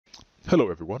Hello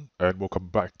everyone, and welcome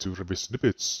back to Revit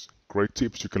Snippets. Great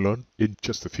tips you can learn in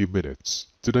just a few minutes.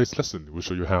 Today's lesson will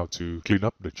show you how to clean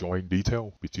up the joint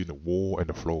detail between the wall and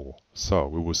the floor. So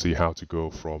we will see how to go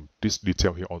from this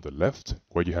detail here on the left,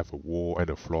 where you have a wall and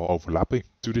a floor overlapping,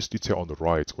 to this detail on the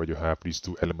right, where you have these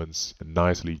two elements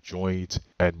nicely joined,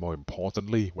 and more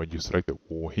importantly, when you select the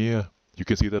wall here, you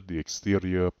can see that the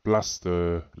exterior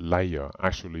plaster layer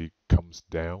actually comes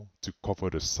down to cover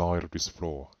the side of this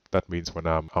floor. That means when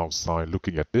I'm outside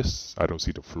looking at this, I don't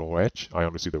see the floor edge, I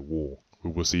only see the wall. We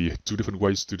will see two different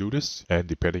ways to do this, and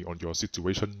depending on your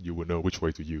situation, you will know which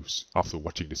way to use after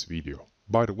watching this video.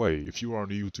 By the way, if you are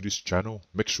new to this channel,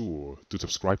 make sure to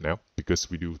subscribe now, because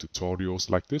we do tutorials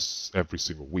like this every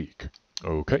single week.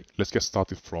 Okay, let's get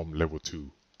started from level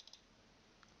 2.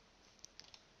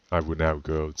 I will now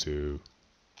go to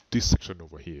this section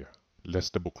over here. Let's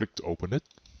double click to open it.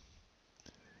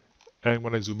 And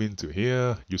when I zoom into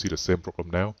here, you see the same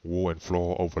problem now, wall and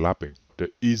floor overlapping.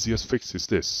 The easiest fix is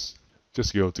this.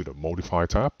 Just go to the Modify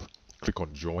tab, click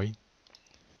on Join,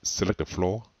 select the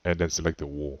floor, and then select the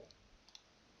wall.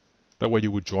 That way you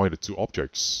will join the two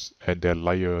objects, and their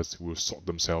layers will sort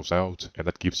themselves out, and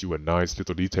that gives you a nice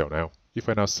little detail now. If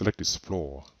I now select this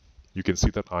floor, you can see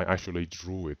that I actually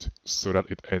drew it so that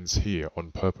it ends here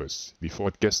on purpose, before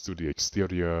it gets to the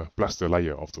exterior plaster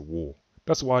layer of the wall.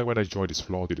 That's why when I join this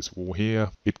floor to this wall here,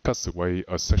 it cuts away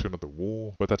a section of the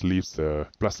wall, but that leaves the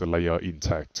plaster layer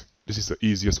intact. This is the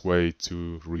easiest way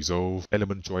to resolve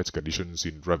element joint conditions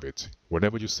in Revit.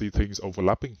 Whenever you see things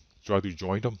overlapping, try to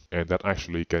join them, and that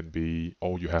actually can be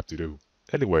all you have to do.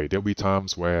 Anyway, there'll be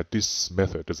times where this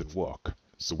method doesn't work.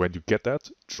 So when you get that,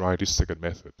 try this second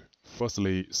method.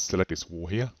 Firstly, select this wall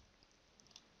here.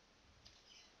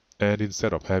 And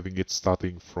instead of having it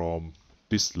starting from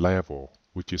this level,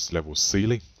 which is level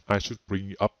ceiling, I should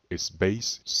bring up its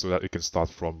base so that it can start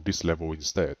from this level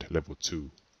instead, level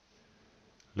 2.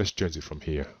 Let's change it from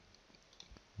here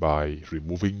by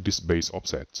removing this base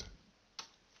offset.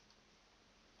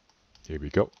 Here we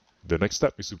go. The next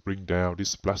step is to bring down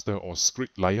this plaster or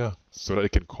script layer so that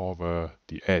it can cover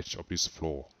the edge of this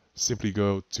floor. Simply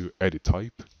go to Edit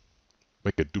Type,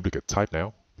 make a duplicate type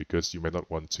now, because you may not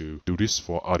want to do this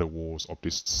for other walls of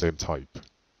this same type.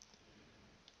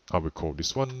 I will call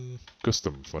this one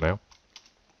Custom for now.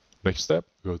 Next step,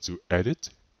 go to Edit,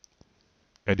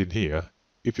 and in here,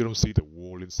 if you don't see the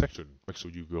wall in section, make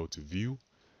sure you go to View,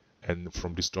 and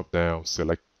from this drop down,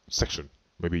 select Section.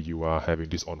 Maybe you are having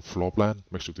this on floor plan,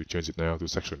 make sure to change it now to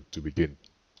Section to begin.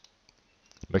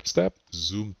 Next step,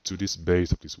 zoom to this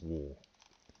base of this wall,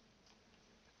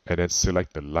 and then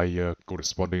select the layer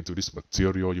corresponding to this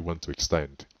material you want to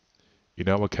extend. In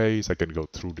our case, I can go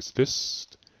through this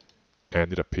list,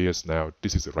 and it appears now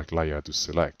this is the right layer to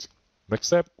select. Next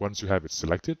step, once you have it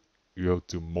selected, you go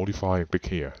to Modify and click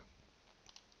here.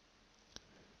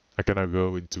 I can now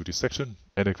go into this section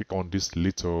and then click on this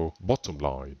little bottom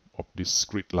line of this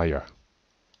script layer.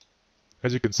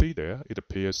 As you can see there, it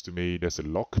appears to me there's a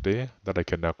lock there that I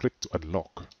can now click to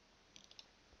unlock.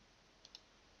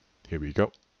 Here we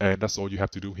go. And that's all you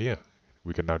have to do here.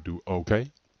 We can now do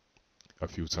OK a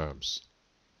few times.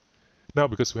 Now,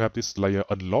 because we have this layer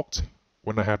unlocked,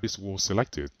 when I have this wall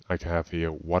selected, I can have here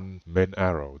one main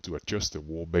arrow to adjust the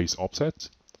wall base offset.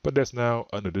 But there's now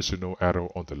an additional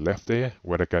arrow on the left there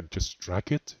where I can just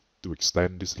drag it to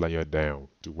extend this layer down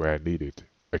to where I need it,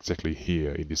 exactly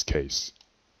here in this case.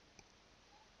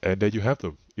 And there you have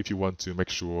them. If you want to make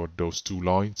sure those two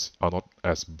lines are not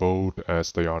as bold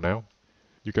as they are now,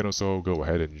 you can also go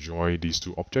ahead and join these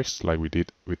two objects like we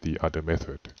did with the other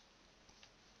method.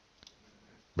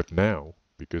 But now,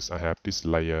 because I have this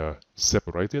layer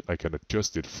separated, I can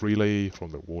adjust it freely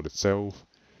from the wall itself.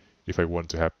 If I want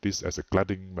to have this as a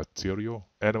cladding material,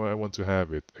 and I want to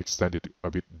have it extended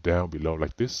a bit down below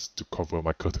like this to cover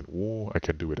my curtain wall, I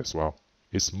can do it as well.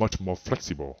 It's much more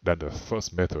flexible than the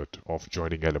first method of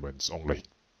joining elements only.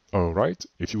 Alright,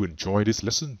 if you enjoy this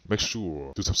lesson, make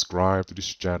sure to subscribe to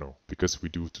this channel, because we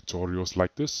do tutorials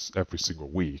like this every single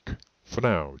week. For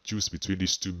now, choose between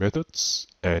these two methods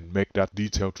and make that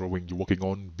detailed drawing you're working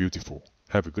on beautiful.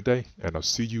 Have a good day, and I'll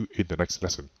see you in the next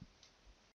lesson.